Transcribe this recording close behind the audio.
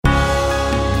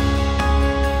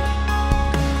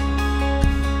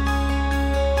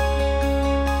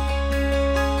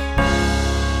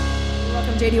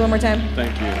JD one more time.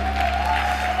 Thank you.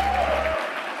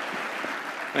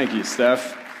 Thank you,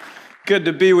 Steph. Good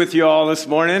to be with you all this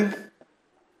morning.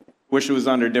 Wish it was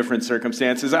under different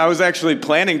circumstances. I was actually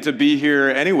planning to be here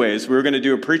anyways. We were going to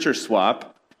do a preacher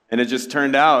swap, and it just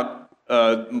turned out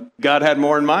God had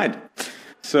more in mind.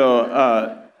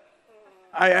 So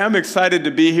I am excited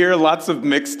to be here. Lots of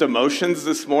mixed emotions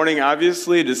this morning,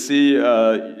 obviously, to see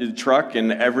your truck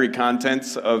and every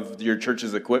contents of your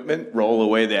church's equipment roll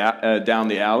away down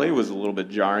the alley was a little bit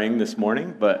jarring this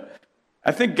morning, but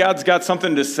I think God's got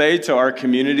something to say to our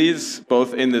communities,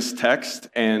 both in this text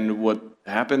and what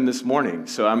happened this morning.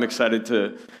 So I'm excited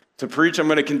to preach. I'm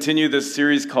going to continue this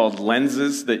series called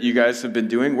Lenses that you guys have been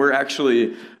doing. We're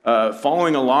actually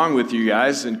following along with you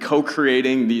guys and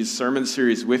co-creating these sermon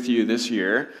series with you this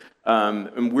year.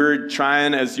 And we're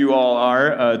trying, as you all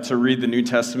are, to read the New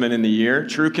Testament in the year.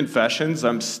 True confessions,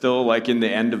 I'm still like in the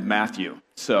end of Matthew.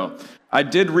 So I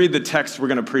did read the text we're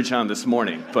going to preach on this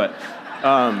morning, but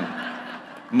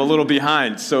I'm a little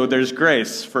behind. So there's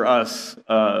grace for us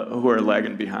who are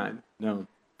lagging behind. No.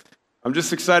 I'm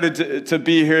just excited to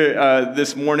be here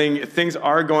this morning. Things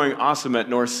are going awesome at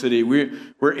North City.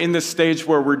 We're in the stage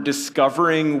where we're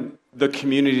discovering the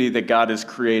community that God is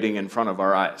creating in front of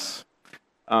our eyes.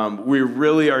 We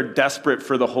really are desperate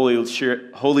for the Holy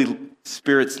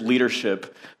Spirit's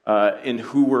leadership in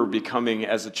who we're becoming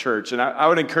as a church. And I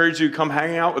would encourage you to come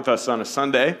hang out with us on a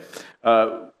Sunday.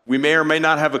 We may or may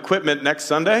not have equipment next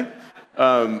Sunday,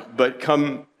 but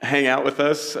come hang out with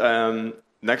us.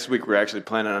 Next week, we're actually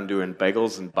planning on doing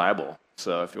bagels and Bible.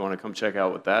 So if you want to come check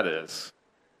out what that is,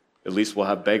 at least we'll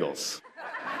have bagels.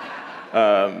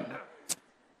 I'm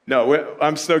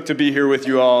stoked to be here with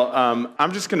you all.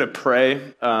 I'm just going to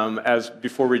pray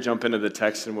before we jump into the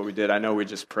text and what we did. I know we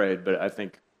just prayed, but I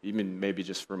think even maybe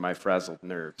just for my frazzled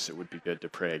nerves, it would be good to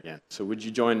pray again. So would you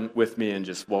join with me in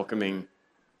just welcoming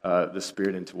the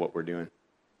Spirit into what we're doing?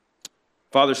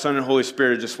 Father, Son, and Holy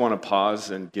Spirit, I just want to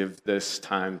pause and give this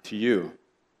time to you.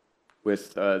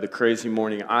 With the crazy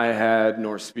morning I had,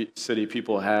 North City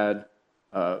people had,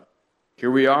 here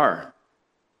we are,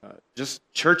 just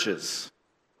churches,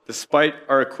 despite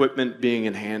our equipment being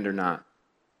in hand or not.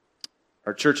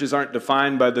 Our churches aren't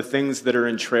defined by the things that are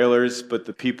in trailers, but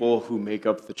the people who make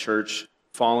up the church,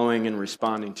 following and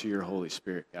responding to your Holy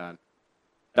Spirit, God.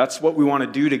 That's what we want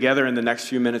to do together in the next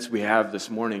few minutes we have this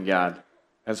morning, God.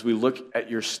 As we look at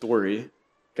your story,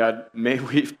 God, may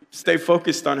we stay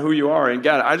focused on who you are. And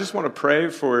God, I just want to pray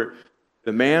for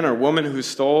the man or woman who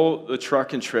stole the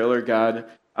truck and trailer, God.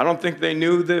 I don't think they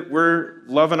knew that we're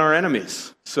loving our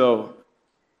enemies. So,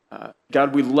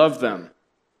 God, we love them.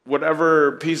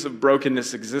 Whatever piece of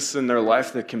brokenness exists in their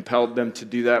life that compelled them to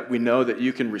do that, we know that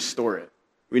you can restore it.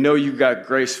 We know you've got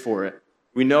grace for it.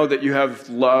 We know that you have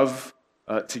love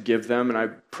to give them. And I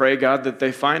pray, God, that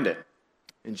they find it.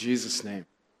 In Jesus' name,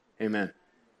 amen.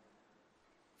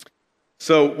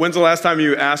 So when's the last time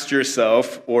you asked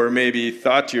yourself, or maybe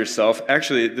thought to yourself,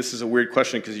 actually, this is a weird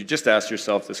question because you just asked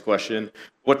yourself this question,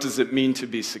 what does it mean to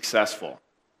be successful?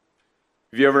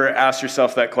 Have you ever asked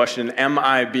yourself that question, am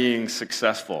I being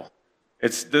successful?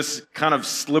 It's this kind of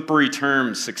slippery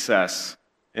term, success,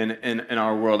 in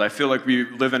our world. I feel like we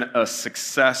live in a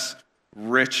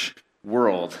success-rich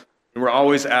world. And we're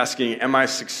always asking, am I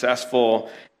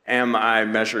successful? Am I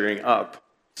measuring up?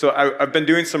 So I've been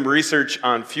doing some research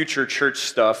on future church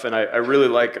stuff, and I really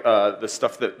like the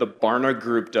stuff that the Barna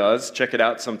Group does. Check it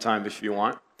out sometime if you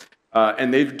want.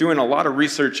 And they're doing a lot of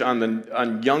research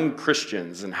on young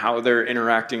Christians and how they're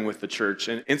interacting with the church.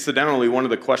 And incidentally, one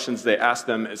of the questions they ask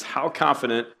them is, how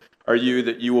confident are you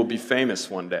that you will be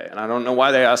famous one day? And I don't know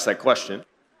why they asked that question,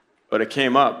 but it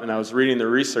came up, and I was reading the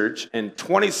research, and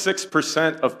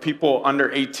 26% of people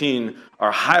under 18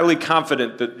 are highly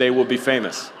confident that they will be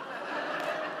famous.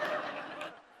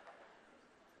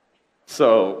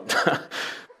 So,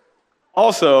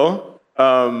 also,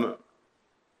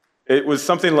 it was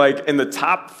something like in the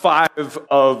top 5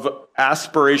 of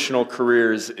aspirational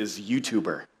careers is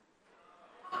YouTuber.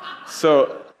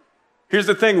 So, here's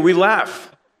the thing, we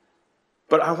laugh,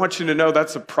 but I want you to know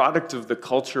that's a product of the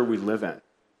culture we live in.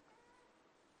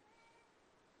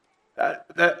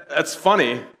 That's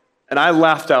funny, and I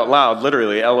laughed out loud,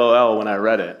 literally, LOL, when I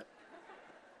read it.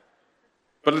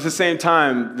 But at the same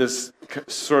time, this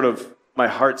sort of, my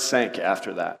heart sank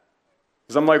after that.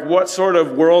 Because I'm like, what sort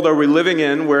of world are we living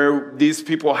in where these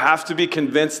people have to be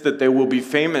convinced that they will be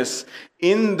famous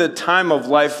in the time of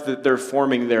life that they're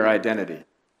forming their identity?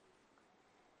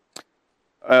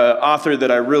 Author that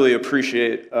I really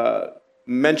appreciate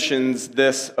mentions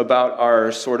this about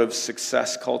our sort of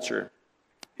success culture.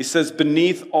 He says,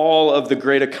 beneath all of the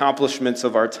great accomplishments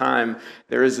of our time,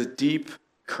 there is a deep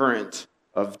current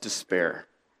of despair.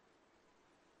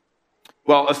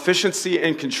 While efficiency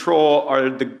and control are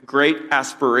the great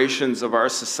aspirations of our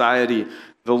society,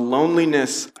 the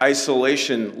loneliness,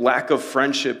 isolation, lack of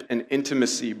friendship and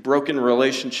intimacy, broken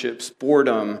relationships,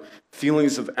 boredom,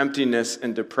 feelings of emptiness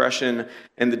and depression,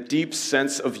 and the deep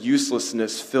sense of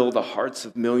uselessness fill the hearts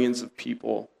of millions of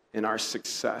people in our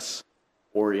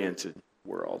success-oriented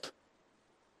world.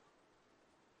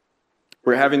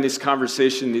 We're having this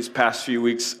conversation these past few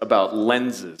weeks about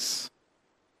lenses.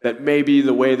 That maybe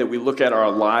the way that we look at our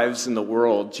lives in the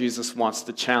world, Jesus wants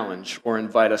to challenge or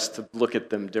invite us to look at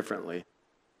them differently.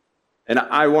 And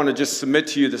I want to just submit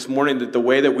to you this morning that the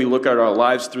way that we look at our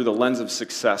lives through the lens of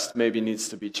success maybe needs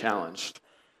to be challenged.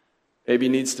 Maybe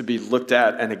needs to be looked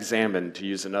at and examined, to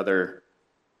use another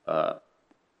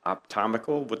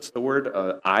optomical,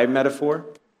 eye metaphor.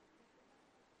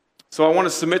 So I want to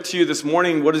submit to you this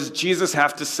morning, what does Jesus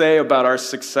have to say about our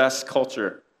success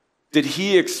culture? Did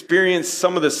he experience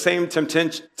some of the same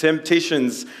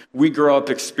temptations we grow up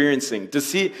experiencing?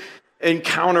 Does he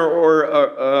encounter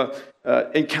or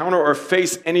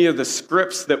face any of the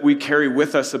scripts that we carry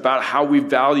with us about how we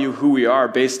value who we are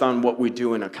based on what we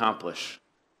do and accomplish?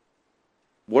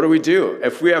 What do we do?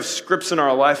 If we have scripts in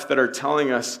our life that are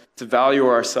telling us to value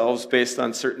ourselves based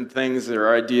on certain things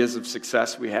or ideas of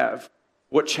success we have,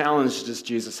 what challenge does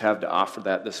Jesus have to offer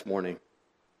that this morning?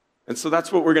 And so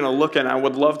that's what we're going to look at. I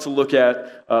would love to look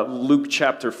at Luke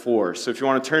chapter 4. So if you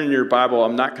want to turn in your Bible,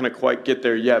 I'm not going to quite get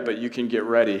there yet, but you can get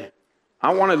ready.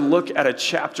 I want to look at a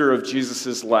chapter of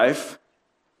Jesus' life,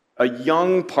 a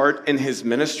young part in his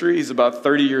ministry. He's about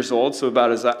 30 years old, so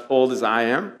about as old as I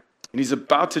am. And he's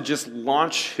about to just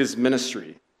launch his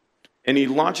ministry. And he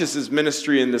launches his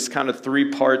ministry in this kind of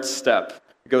three-part step.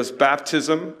 It goes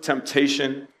baptism,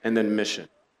 temptation, and then mission.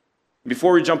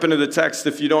 Before we jump into the text,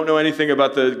 if you don't know anything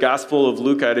about the Gospel of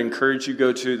Luke, I'd encourage you to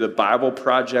go to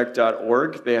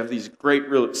thebibleproject.org. They have these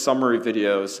great summary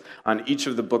videos on each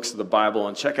of the books of the Bible,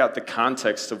 and check out the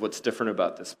context of what's different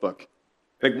about this book.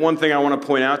 I think one thing I want to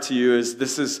point out to you is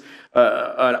this is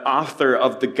an author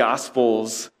of the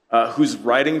Gospels who's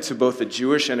writing to both a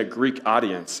Jewish and a Greek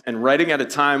audience, and writing at a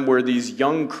time where these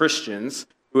young Christians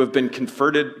who have been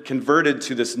converted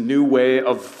to this new way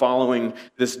of following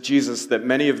this Jesus that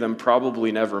many of them probably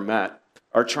never met,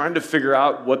 are trying to figure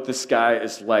out what this guy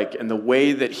is like and the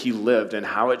way that he lived and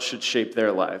how it should shape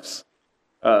their lives.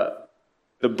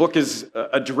 The book is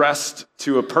addressed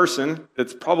to a person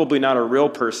that's probably not a real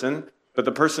person, but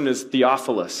the person is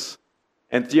Theophilus.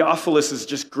 And Theophilus is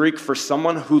just Greek for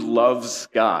someone who loves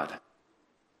God.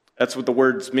 That's what the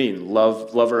words mean,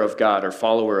 lover of God or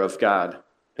follower of God.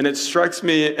 And it strikes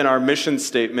me in our mission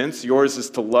statements, yours is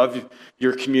to love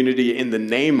your community in the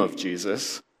name of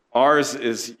Jesus. Ours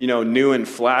is, new and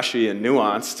flashy and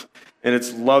nuanced, and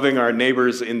it's loving our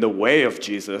neighbors in the way of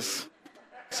Jesus.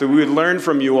 So we would learn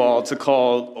from you all to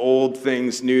call old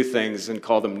things new things and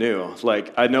call them new.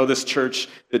 Like, I know this church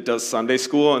that does Sunday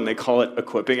school, and they call it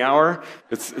equipping hour.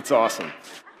 It's awesome.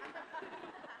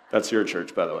 That's your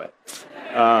church, by the way.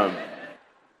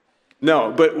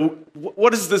 No, but what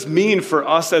does this mean for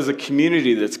us as a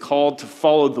community that's called to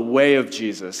follow the way of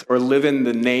Jesus or live in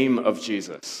the name of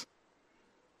Jesus?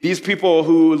 These people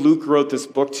who Luke wrote this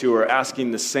book to are asking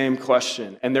the same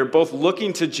question, and they're both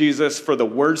looking to Jesus for the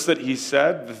words that he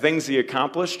said, the things he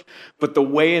accomplished, but the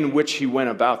way in which he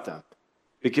went about them.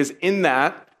 Because in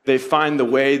that, they find the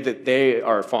way that they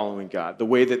are following God, the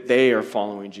way that they are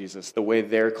following Jesus, the way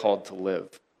they're called to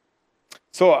live.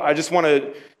 So I just want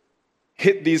to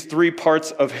hit these three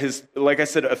parts of his, like I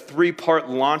said, a three-part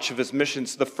launch of his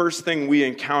missions. The first thing we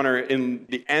encounter in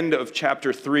the end of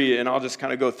chapter 3, and I'll just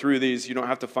kind of go through these, you don't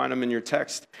have to find them in your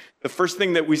text. The first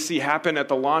thing that we see happen at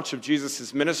the launch of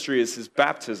Jesus' ministry is his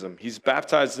baptism. He's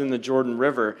baptized in the Jordan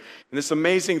River, and this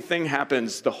amazing thing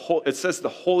happens. It says the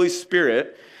Holy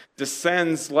Spirit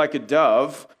descends like a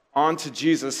dove onto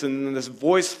Jesus, and then this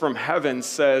voice from heaven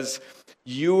says,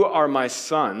 "You are my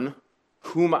son,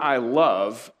 whom I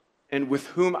love, and with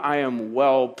whom I am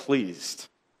well pleased."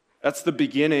 That's the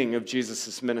beginning of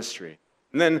Jesus' ministry.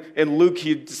 And then in Luke,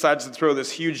 he decides to throw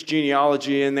this huge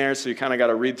genealogy in there, so you kind of got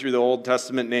to read through the Old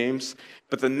Testament names.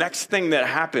 But the next thing that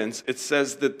happens, it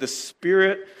says that the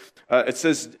Spirit,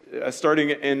 starting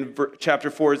in chapter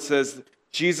 4, it says,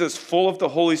 Jesus, full of the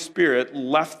Holy Spirit,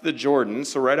 left the Jordan,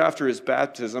 so right after his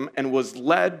baptism, and was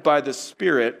led by the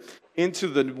Spirit into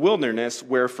the wilderness,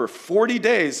 where for 40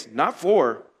 days, not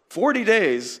 40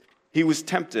 days, he was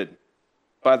tempted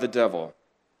by the devil.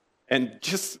 And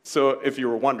just so if you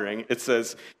were wondering, it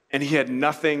says, and he had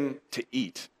nothing to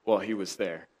eat while he was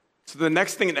there. So the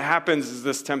next thing that happens is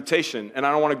this temptation. And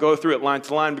I don't want to go through it line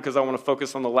to line because I want to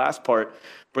focus on the last part.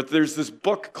 But there's this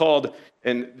book called,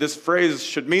 and this phrase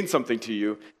should mean something to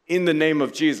you, In the Name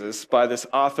of Jesus, by this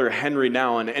author, Henry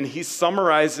Nouwen. And he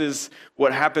summarizes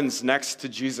what happens next to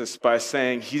Jesus by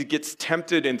saying he gets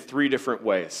tempted in 3 different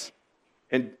ways.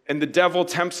 And the devil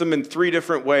tempts him in 3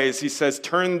 different ways. He says,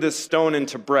 turn this stone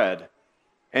into bread.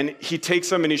 And he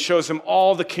takes him and he shows him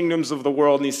all the kingdoms of the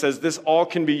world. And he says, this all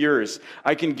can be yours.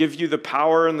 I can give you the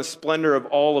power and the splendor of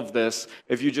all of this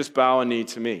if you just bow a knee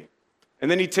to me. And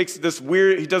then he does this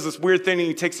weird thing, and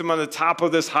he takes him on the top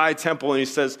of this high temple, and he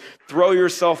says, throw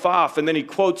yourself off. And then he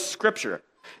quotes scripture.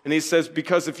 And he says,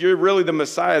 because if you're really the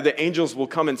Messiah, the angels will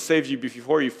come and save you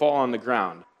before you fall on the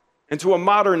ground. And to a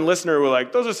modern listener, we're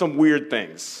like, those are some weird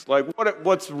things. Like,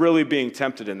 what's really being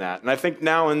tempted in that? And I think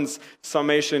Nouwen's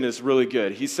summation is really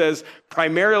good. He says,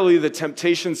 primarily the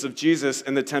temptations of Jesus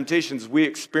and the temptations we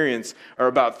experience are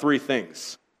about 3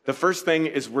 things. The first thing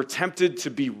is we're tempted to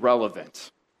be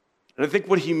relevant. And I think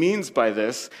what he means by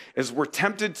this is we're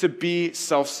tempted to be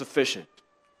self-sufficient.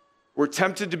 We're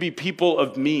tempted to be people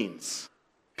of means,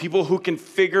 people who can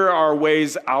figure our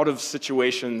ways out of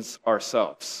situations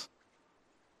ourselves.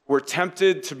 We're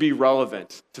tempted to be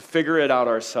relevant, to figure it out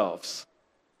ourselves.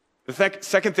 The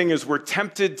second thing is we're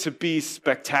tempted to be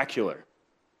spectacular.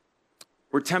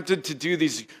 We're tempted to do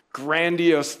these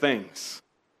grandiose things.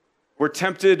 We're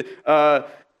tempted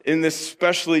in this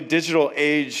especially digital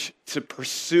age to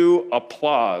pursue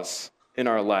applause in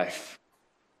our life.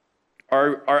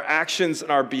 Our actions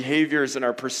and our behaviors and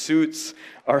our pursuits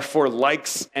are for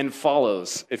likes and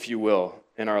follows, if you will,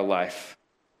 in our life.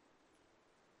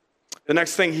 The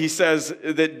next thing he says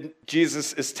that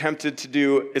Jesus is tempted to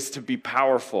do is to be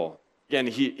powerful. Again,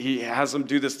 he has them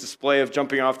do this display of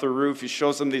jumping off the roof. He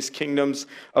shows them these kingdoms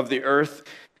of the earth.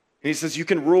 And he says, you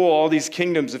can rule all these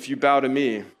kingdoms if you bow to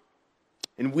me.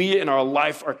 And we in our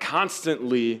life are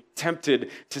constantly tempted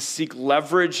to seek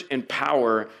leverage and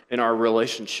power in our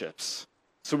relationships.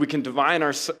 So we can define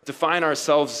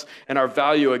ourselves and our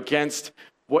value against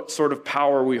what sort of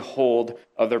power we hold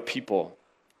other people.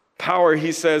 Power,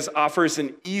 he says, offers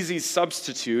an easy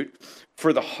substitute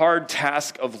for the hard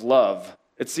task of love.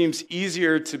 It seems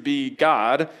easier to be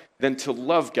God than to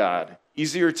love God,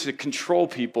 easier to control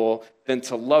people than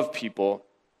to love people,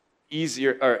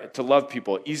 easier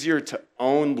to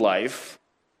own life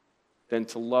than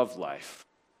to love life.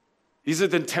 These are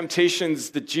the temptations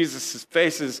that Jesus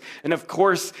faces, and of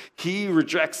course, he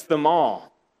rejects them all.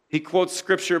 He quotes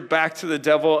scripture back to the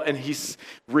devil, and he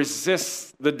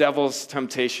resists the devil's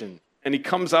temptation. And he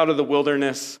comes out of the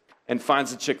wilderness and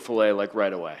finds a Chick-fil-A like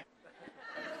right away.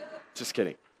 Just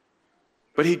kidding.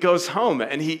 But he goes home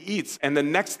and he eats. And the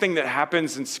next thing that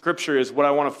happens in scripture is what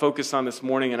I want to focus on this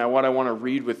morning and what I want to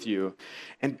read with you.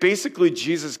 And basically,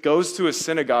 Jesus goes to a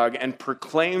synagogue and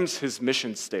proclaims his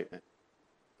mission statement,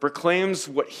 proclaims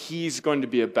what he's going to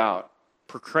be about,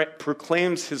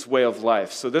 proclaims his way of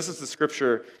life. So this is the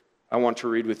scripture I want to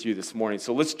read with you this morning.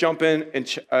 So let's jump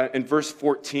in verse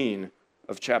 14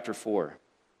 of chapter 4.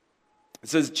 It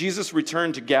says, Jesus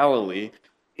returned to Galilee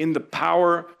in the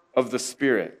power of the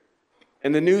Spirit,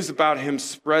 and the news about him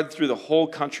spread through the whole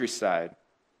countryside.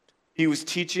 He was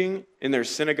teaching in their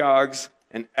synagogues,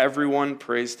 and everyone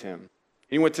praised him.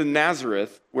 He went to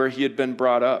Nazareth, where he had been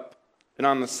brought up. And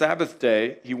on the Sabbath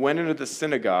day, he went into the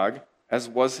synagogue, as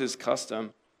was his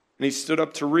custom, and he stood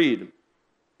up to read.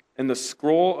 And the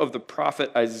scroll of the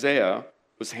prophet Isaiah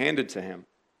was handed to him.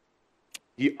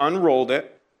 He unrolled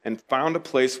it and found a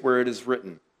place where it is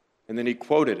written. And then he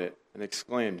quoted it and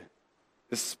exclaimed,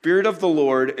 "The Spirit of the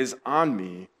Lord is on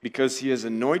me, because he has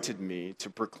anointed me to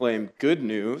proclaim good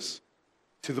news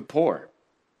to the poor.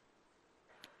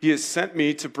 He has sent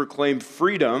me to proclaim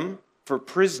freedom for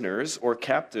prisoners or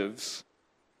captives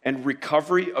and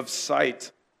recovery of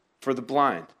sight for the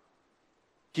blind.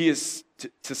 He is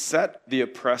to set the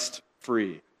oppressed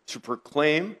free, to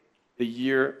proclaim the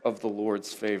year of the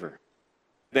Lord's favor."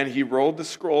 Then he rolled the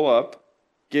scroll up,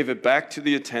 gave it back to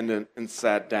the attendant, and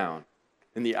sat down.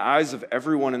 And the eyes of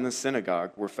everyone in the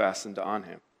synagogue were fastened on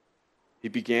him. He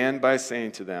began by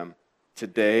saying to them,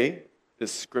 "Today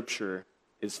this scripture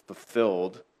is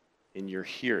fulfilled in your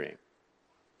hearing."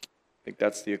 I think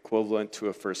that's the equivalent to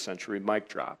a first century mic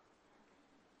drop.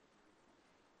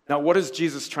 Now, what is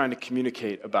Jesus trying to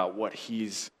communicate about what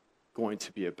he's going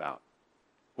to be about?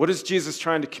 What is Jesus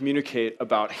trying to communicate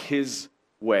about his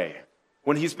way?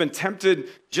 When he's been tempted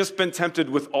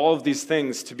with all of these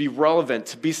things, to be relevant,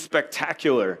 to be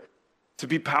spectacular, to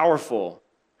be powerful,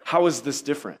 how is this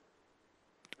different?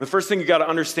 The first thing you got to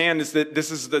understand is that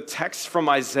this is the text from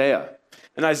Isaiah.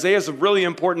 And Isaiah is a really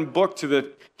important book to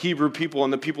the Hebrew people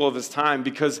and the people of his time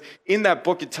because in that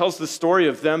book it tells the story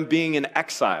of them being in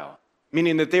exile,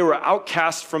 meaning that they were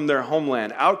outcast from their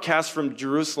homeland, outcast from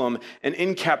Jerusalem, and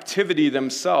in captivity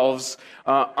themselves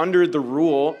under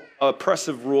the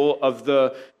oppressive rule of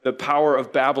the power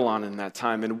of Babylon in that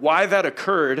time. And why that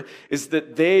occurred is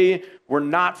that they were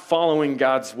not following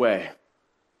God's way.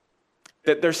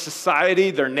 That their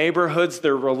society, their neighborhoods,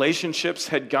 their relationships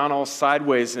had gone all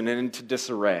sideways and into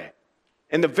disarray.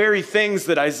 And the very things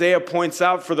that Isaiah points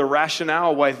out for the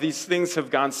rationale why these things have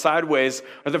gone sideways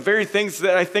are the very things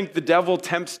that I think the devil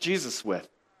tempts Jesus with.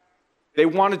 They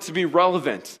wanted to be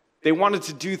relevant. They wanted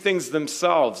to do things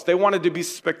themselves. They wanted to be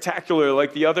spectacular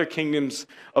like the other kingdoms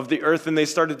of the earth, and they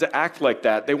started to act like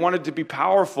that. They wanted to be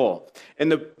powerful,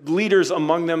 and the leaders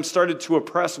among them started to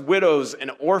oppress widows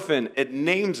and orphans. It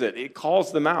names it. It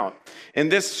calls them out.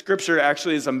 And this scripture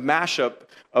actually is a mashup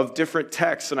of different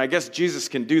texts, and I guess Jesus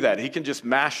can do that. He can just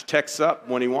mash texts up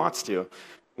when he wants to,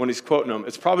 when he's quoting them.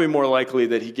 It's probably more likely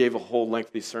that he gave a whole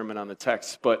lengthy sermon on the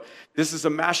text, but this is a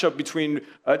mashup between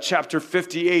chapter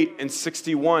 58 and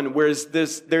 61, where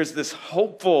there's this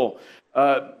hopeful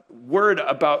word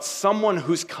about someone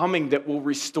who's coming that will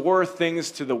restore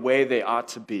things to the way they ought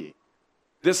to be.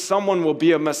 This someone will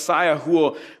be a Messiah who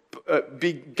will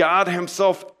be God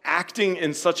himself acting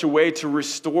in such a way to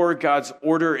restore God's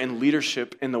order and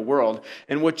leadership in the world.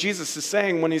 And what Jesus is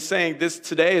saying when he's saying this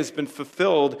today has been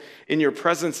fulfilled in your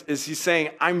presence is he's saying,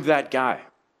 I'm that guy.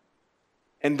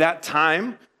 And that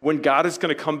time when God is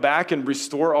going to come back and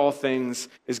restore all things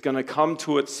is going to come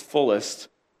to its fullest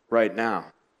right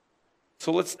now.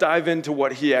 So let's dive into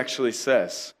what he actually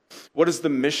says. What is the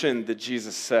mission that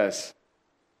Jesus says?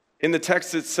 In the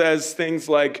text, it says things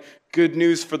like good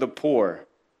news for the poor,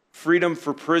 freedom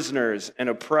for prisoners and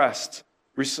oppressed,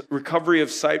 recovery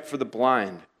of sight for the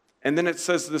blind. And then it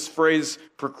says this phrase,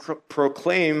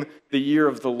 proclaim the year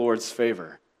of the Lord's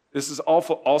favor. This is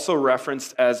also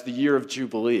referenced as the year of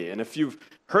Jubilee. And if you've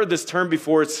heard this term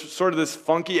before, it's sort of this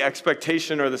funky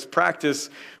expectation or this practice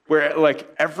where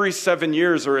like every 7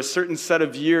 years or a certain set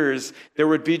of years, there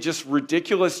would be just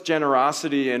ridiculous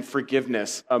generosity and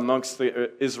forgiveness amongst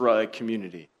the Israelite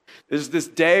community. There's this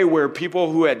day where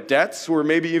people who had debts, who were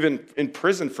maybe even in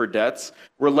prison for debts,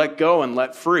 were let go and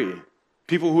let free.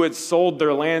 People who had sold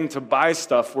their land to buy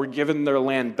stuff were given their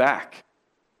land back.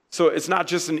 So it's not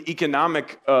just an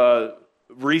economic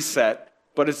reset,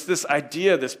 but it's this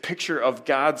idea, this picture of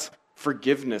God's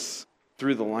forgiveness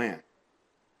through the land.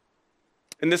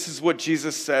 And this is what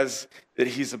Jesus says that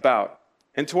he's about.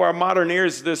 And to our modern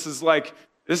ears, this is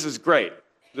great.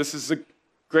 This is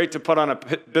great to put on a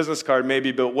business card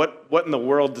maybe, but what in the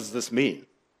world does this mean?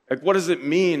 Like, what does it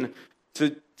mean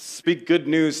to speak good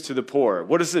news to the poor?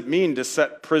 What does it mean to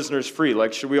set prisoners free?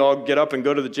 Like, should we all get up and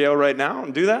go to the jail right now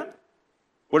and do that?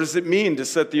 What does it mean to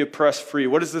set the oppressed free?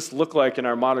 What does this look like in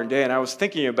our modern day? And I was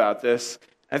thinking about this.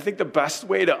 I think the best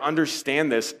way to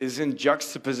understand this is in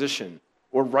juxtaposition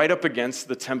or right up against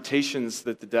the temptations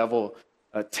that the devil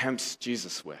tempts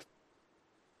Jesus with.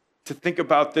 To think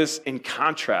about this in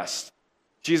contrast,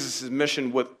 Jesus'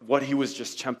 mission with what he was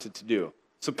just tempted to do.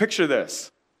 So picture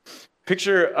this.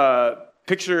 Picture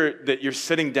that you're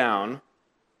sitting down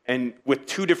and with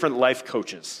two different life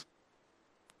coaches.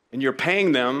 And you're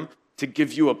paying them to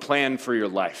give you a plan for your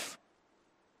life.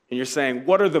 And you're saying,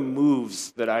 what are the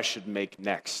moves that I should make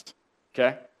next?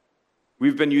 Okay?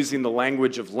 We've been using the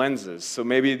language of lenses, so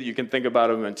maybe you can think about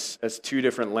them as two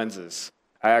different lenses.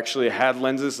 I actually had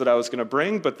lenses that I was going to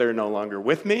bring, but they're no longer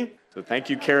with me. So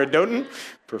thank you, Cara Doughton,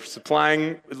 for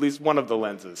supplying at least one of the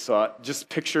lenses. So just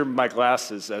picture my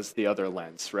glasses as the other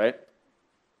lens, right?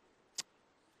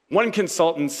 One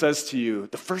consultant says to you,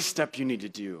 the first step you need to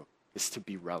do is to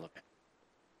be relevant.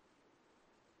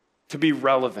 To be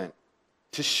relevant,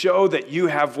 to show that you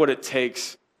have what it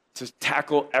takes to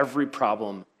tackle every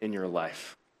problem in your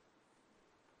life.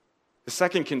 The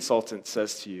second consultant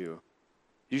says to you,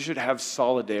 you should have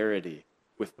solidarity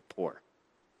with the poor.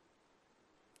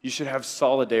 You should have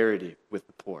solidarity with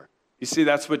the poor. You see,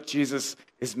 that's what Jesus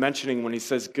is mentioning when he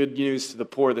says good news to the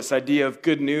poor. This idea of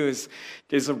good news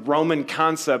is a Roman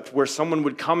concept where someone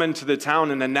would come into the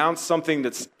town and announce something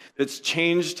that's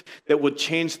changed, that would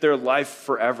change their life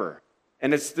forever.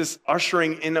 And it's this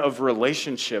ushering in of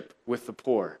relationship with the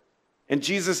poor. And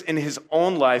Jesus in his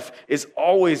own life is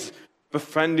always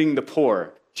befriending the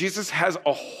poor. Jesus has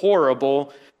a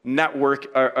horrible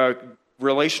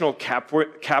relational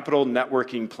capital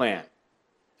networking plan.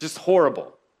 Just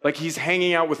horrible. Like he's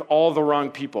hanging out with all the wrong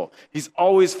people. He's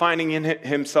always finding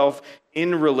himself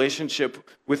in relationship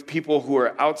with people who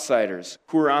are outsiders,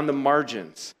 who are on the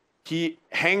margins. He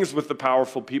hangs with the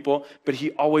powerful people, but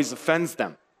he always offends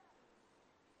them.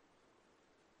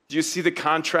 Do you see the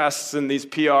contrasts in these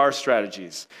PR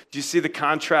strategies? Do you see the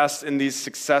contrasts in these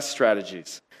success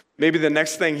strategies? Maybe the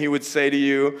next thing he would say to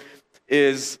you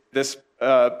is this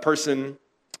person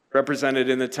represented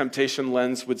in the temptation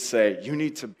lens would say, you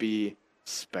need to be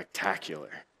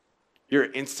spectacular. Your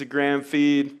Instagram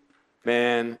feed,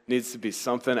 man, needs to be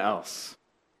something else.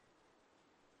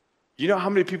 You know how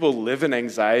many people live in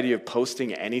anxiety of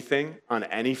posting anything on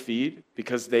any feed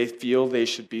because they feel they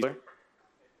should be there?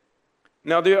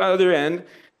 Now, the other end,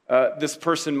 this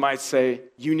person might say,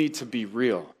 you need to be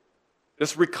real.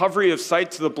 This recovery of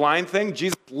sight to the blind thing,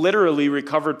 Jesus literally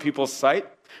recovered people's sight,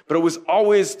 but it was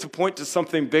always to point to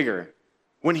something bigger.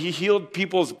 When he healed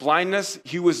people's blindness,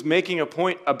 he was making a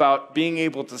point about being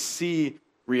able to see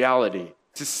reality,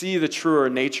 to see the truer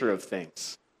nature of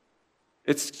things.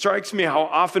 It strikes me how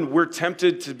often we're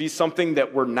tempted to be something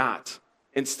that we're not,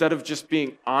 instead of just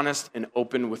being honest and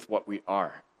open with what we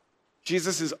are.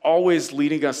 Jesus is always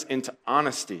leading us into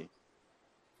honesty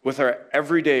with our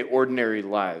everyday, ordinary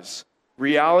lives.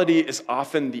 Reality is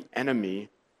often the enemy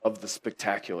of the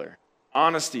spectacular.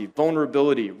 Honesty,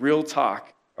 vulnerability, real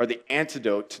talk are the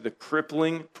antidote to the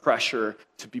crippling pressure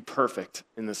to be perfect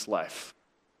in this life.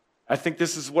 I think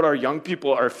this is what our young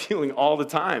people are feeling all the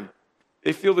time.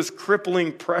 They feel this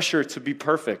crippling pressure to be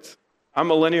perfect. I'm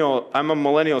a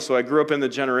millennial, so I grew up in the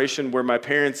generation where my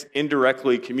parents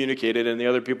indirectly communicated and the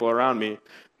other people around me,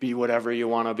 be whatever you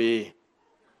want to be.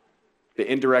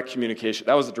 The indirect communication,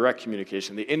 that was the direct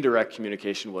communication. The indirect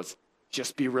communication was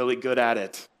just be really good at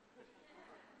it.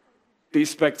 Be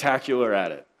spectacular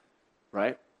at it,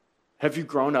 right? Have you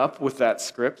grown up with that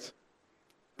script?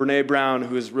 Brene Brown,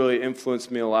 who has really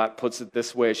influenced me a lot, puts it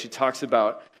this way. She talks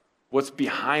about what's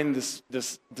behind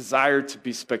this desire to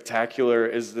be spectacular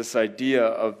is this idea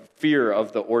of fear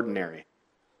of the ordinary.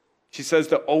 She says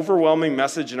the overwhelming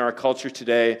message in our culture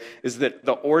today is that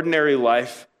the ordinary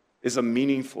life is a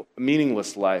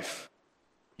meaningless life.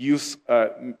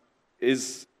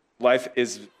 Life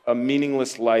is a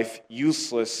meaningless life,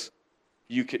 useless.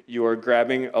 You are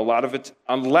grabbing a lot of it,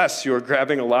 unless you are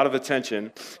grabbing a lot of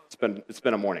attention. It's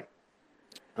been a morning.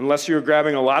 Unless you are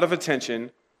grabbing a lot of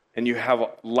attention and you have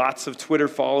lots of Twitter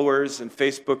followers and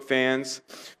Facebook fans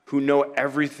who know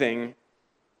everything,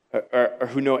 or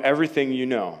who know everything you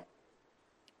know.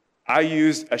 I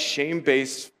used a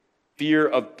shame-based fear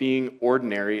of being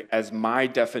ordinary as my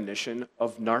definition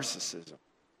of narcissism.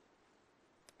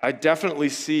 I definitely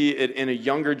see it in a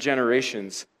younger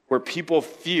generations where people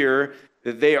fear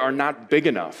that they are not big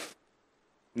enough.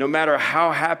 No matter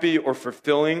how happy or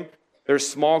fulfilling their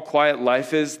small, quiet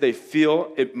life is, they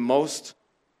feel it must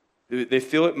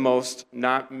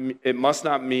not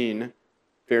mean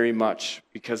very much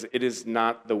because it is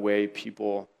not the way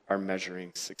people are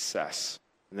measuring success.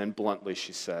 And then bluntly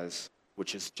she says,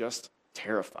 which is just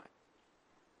terrifying.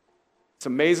 It's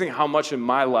amazing how much in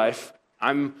my life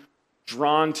I'm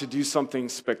drawn to do something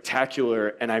spectacular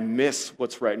and I miss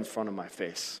what's right in front of my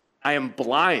face. I am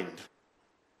blind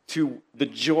to the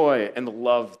joy and the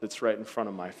love that's right in front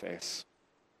of my face.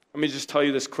 Let me just tell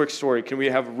you this quick story. Can we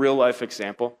have a real life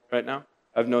example right now?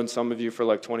 I've known some of you for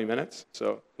like 20 minutes,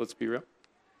 so let's be real.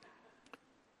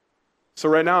 So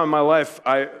right now in my life,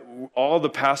 all the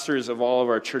pastors of all of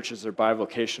our churches are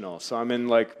bivocational. So I'm in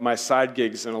like my side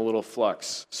gigs in a little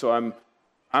flux. So I'm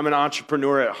an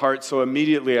entrepreneur at heart, so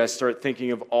immediately I start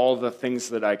thinking of all the things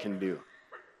that I can do.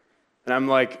 And I'm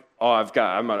like, I'm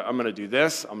going to do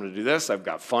this, I'm going to do this, I've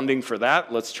got funding for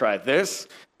that, let's try this.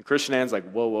 And Christian Ann's like,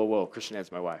 whoa. Christian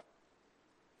Ann's my wife.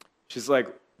 She's like,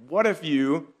 what if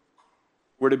you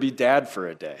were to be dad for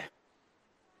a day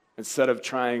instead of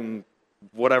trying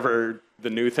whatever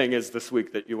the new thing is this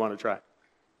week that you want to try?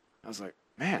 I was like,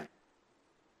 man.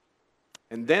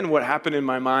 And then what happened in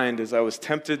my mind is I was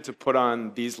tempted to put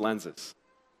on these lenses.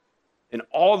 And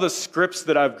all the scripts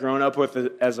that I've grown up with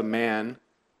as a man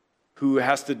who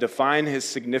has to define his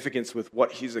significance with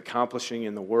what he's accomplishing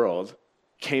in the world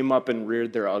came up and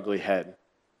reared their ugly head.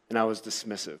 And I was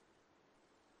dismissive.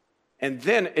 And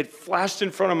then it flashed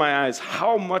in front of my eyes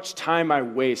how much time I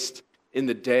waste in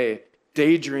the day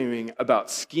daydreaming about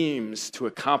schemes to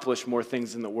accomplish more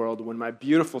things in the world when my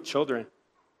beautiful children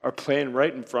are playing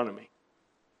right in front of me.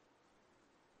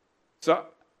 So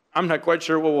I'm not quite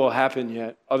sure what will happen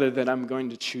yet, other than I'm going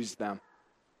to choose them.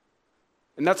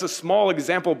 And that's a small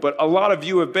example, but a lot of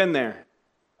you have been there.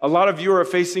 A lot of you are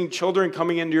facing children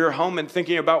coming into your home and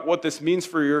thinking about what this means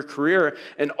for your career,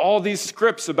 and all these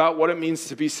scripts about what it means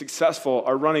to be successful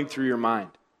are running through your mind.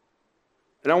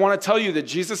 And I want to tell you that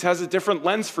Jesus has a different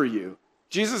lens for you.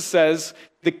 Jesus says,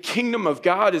 The kingdom of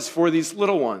God is for these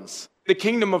little ones. The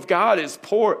kingdom of God is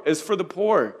for the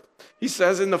poor. He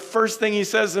says in the first thing he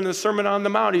says in the Sermon on the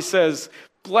Mount, he says,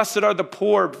 blessed are the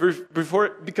poor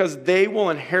because they will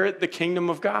inherit the kingdom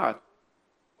of God.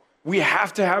 We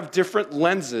have to have different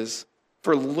lenses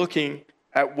for looking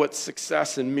at what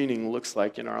success and meaning looks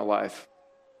like in our life.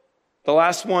 The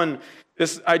last one,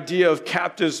 this idea of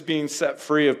captives being set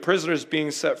free, of prisoners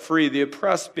being set free, the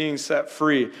oppressed being set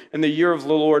free, and the year of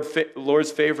the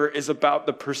Lord's favor is about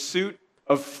the pursuit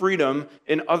of freedom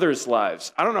in others'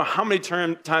 lives. I don't know how many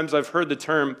times I've heard the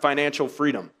term financial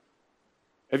freedom.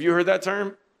 Have you heard that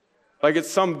term? Like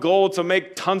it's some goal to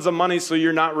make tons of money so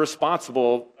you're not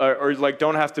responsible or like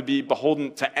don't have to be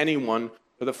beholden to anyone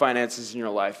for the finances in your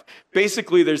life.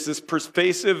 Basically, there's this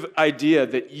pervasive idea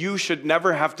that you should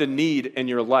never have to need in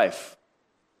your life.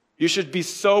 You should be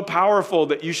so powerful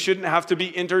that you shouldn't have to be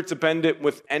interdependent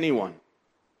with anyone.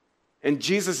 And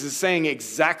Jesus is saying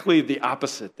exactly the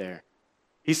opposite there.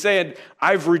 He said,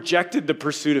 I've rejected the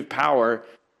pursuit of power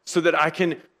so that I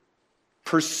can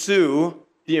pursue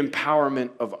the empowerment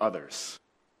of others.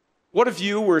 What if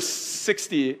you were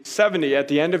 60, 70 at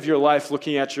the end of your life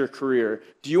looking at your career?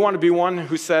 Do you want to be one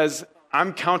who says,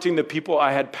 I'm counting the people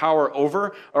I had power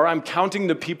over, or I'm counting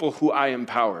the people who I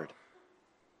empowered?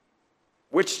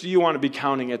 Which do you want to be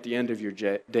counting at the end of your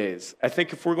days? I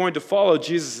think if we're going to follow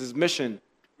Jesus' mission,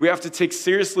 we have to take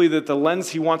seriously that the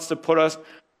lens he wants to put us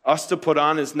to put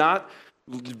on is not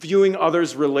viewing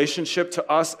others' relationship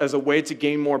to us as a way to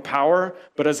gain more power,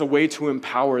 but as a way to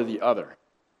empower the other.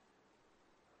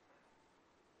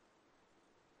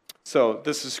 So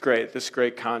this is great, this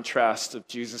great contrast of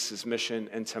Jesus' mission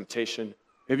and temptation.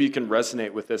 Maybe you can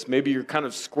resonate with this. Maybe you're kind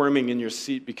of squirming in your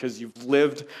seat because you've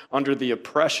lived under the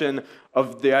oppression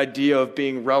of the idea of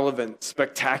being relevant,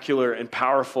 spectacular, and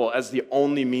powerful as the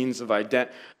only means of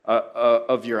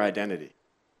your identity.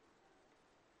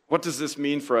 What does this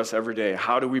mean for us every day?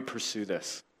 How do we pursue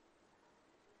this?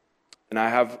 And I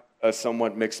have a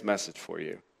somewhat mixed message for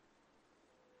you.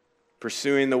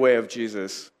 Pursuing the way of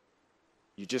Jesus,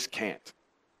 you just can't.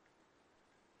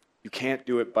 You can't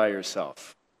do it by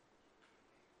yourself.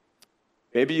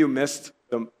 Maybe you missed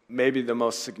the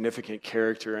most significant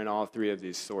character in all three of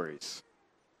these stories.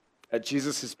 At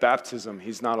Jesus' baptism,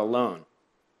 he's not alone.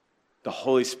 The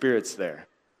Holy Spirit's there.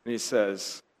 And he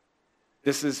says,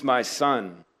 this is my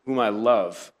son, whom I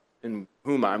love, and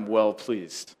whom I'm well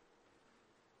pleased.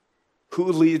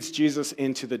 Who leads Jesus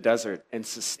into the desert and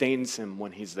sustains him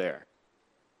when he's there?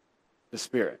 The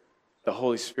Spirit, the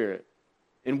Holy Spirit.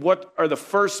 And what are the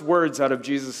first words out of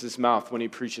Jesus' mouth when he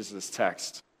preaches this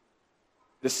text?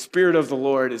 The Spirit of the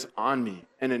Lord is on me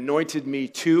and anointed me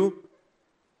to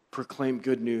proclaim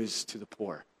good news to the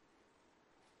poor.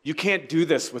 You can't do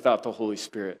this without the Holy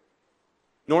Spirit.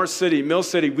 North City, Mill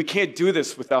City, we can't do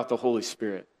this without the Holy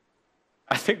Spirit.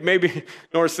 I think maybe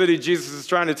North City, Jesus is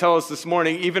trying to tell us this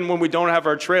morning, even when we don't have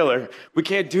our trailer, we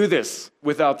can't do this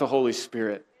without the Holy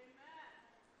Spirit.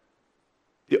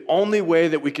 The only way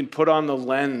that we can put on the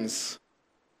lens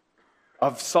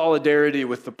of solidarity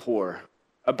with the poor,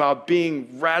 about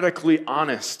being radically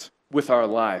honest with our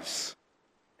lives,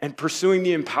 and pursuing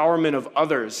the empowerment of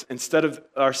others instead of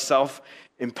our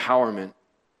self-empowerment,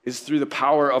 is through the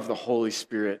power of the Holy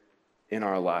Spirit in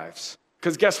our lives.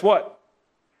 Because guess what?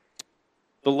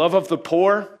 The love of the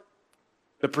poor,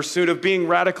 the pursuit of being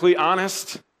radically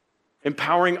honest,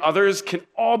 empowering others can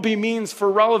all be means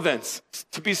for relevance,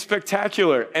 to be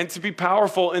spectacular, and to be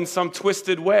powerful in some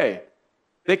twisted way.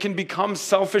 They can become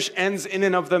selfish ends in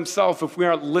and of themselves if we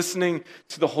aren't listening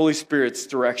to the Holy Spirit's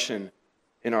direction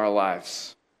in our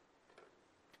lives.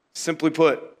 Simply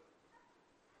put,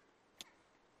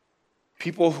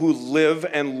 people who live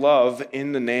and love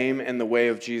in the name and the way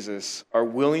of Jesus are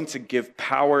willing to give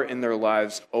power in their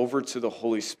lives over to the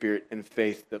Holy Spirit in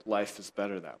faith that life is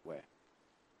better that way.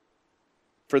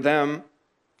 For them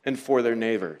and for their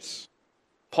neighbors.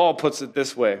 Paul puts it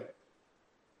this way.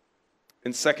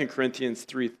 In 2 Corinthians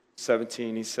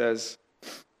 3:17, he says,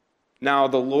 now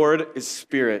the Lord is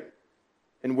Spirit,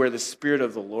 and where the Spirit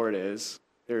of the Lord is,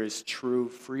 there is true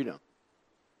freedom.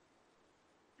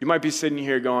 You might be sitting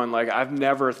here going like, I've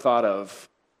never thought of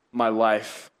my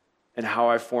life and how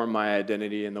I form my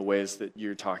identity in the ways that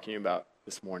you're talking about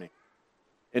this morning.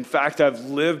 In fact, I've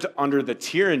lived under the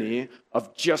tyranny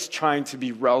of just trying to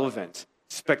be relevant,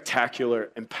 spectacular,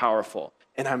 and powerful,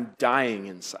 and I'm dying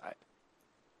inside.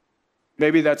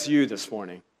 Maybe that's you this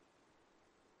morning.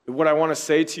 What I want to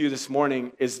say to you this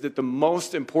morning is that the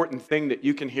most important thing that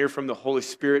you can hear from the Holy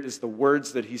Spirit is the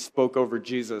words that he spoke over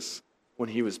Jesus when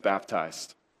he was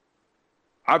baptized.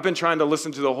 I've been trying to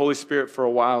listen to the Holy Spirit for a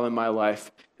while in my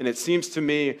life, and it seems to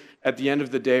me at the end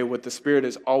of the day, what the Spirit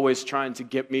is always trying to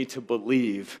get me to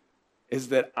believe is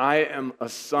that I am a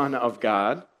son of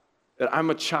God, that I'm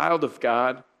a child of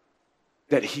God,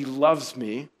 that he loves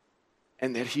me,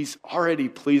 and that he's already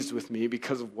pleased with me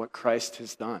because of what Christ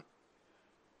has done.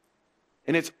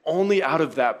 And it's only out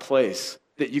of that place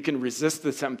that you can resist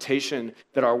the temptation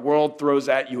that our world throws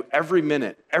at you every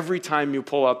minute, every time you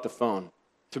pull out the phone,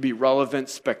 to be relevant,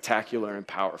 spectacular, and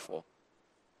powerful.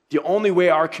 The only way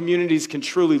our communities can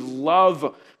truly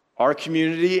love our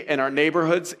community and our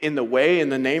neighborhoods in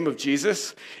the name of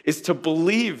Jesus, is to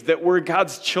believe that we're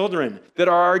God's children, that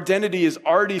our identity is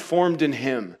already formed in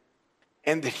him,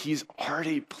 and that he's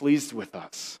already pleased with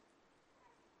us.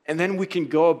 And then we can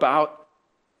go about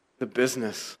the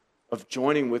business of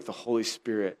joining with the Holy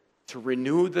Spirit to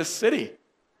renew this city.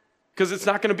 Because it's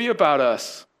not going to be about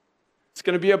us. It's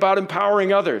going to be about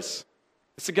empowering others.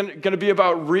 It's going to be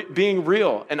about being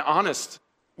real and honest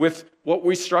with what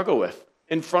we struggle with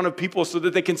in front of people so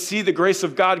that they can see the grace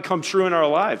of God come true in our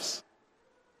lives.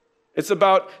 It's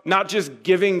about not just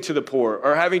giving to the poor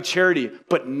or having charity,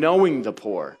 but knowing the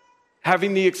poor,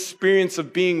 having the experience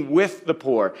of being with the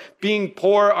poor, being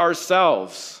poor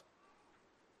ourselves.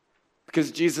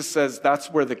 Because Jesus says that's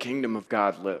where the kingdom of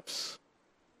God lives.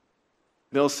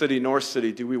 Mill City, North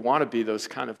City, do we want to be those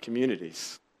kind of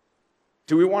communities?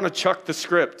 Do we want to chuck the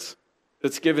script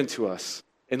that's given to us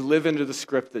and live into the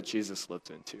script that Jesus lived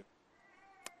into?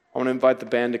 I want to invite the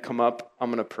band to come up. I'm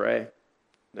going to pray.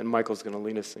 Then Michael's going to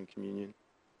lead us in communion.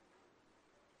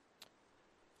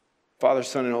 Father,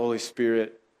 Son, and Holy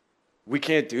Spirit, we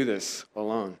can't do this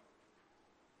alone.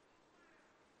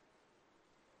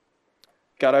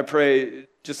 God, I pray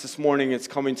just this morning it's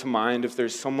coming to mind if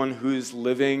there's someone who's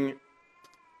living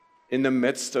in the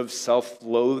midst of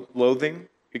self-loathing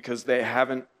because they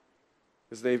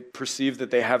perceive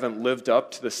that they haven't lived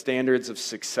up to the standards of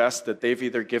success that they've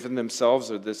either given themselves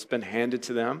or that's been handed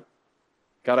to them.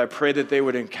 God, I pray that they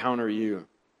would encounter you,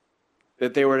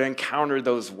 that they would encounter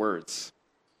those words,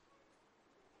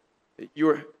 that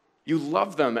you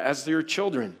love them as your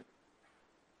children,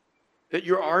 that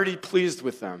you're already pleased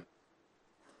with them.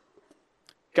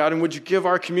 God, and would you give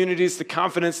our communities the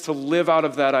confidence to live out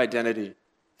of that identity,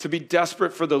 to be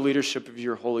desperate for the leadership of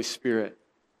your Holy Spirit,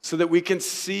 so that we can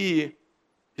see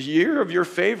the year of your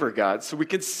favor, God, so we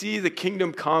can see the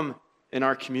kingdom come in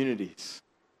our communities.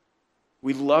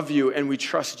 We love you and we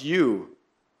trust you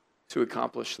to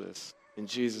accomplish this. In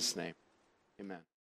Jesus' name, amen.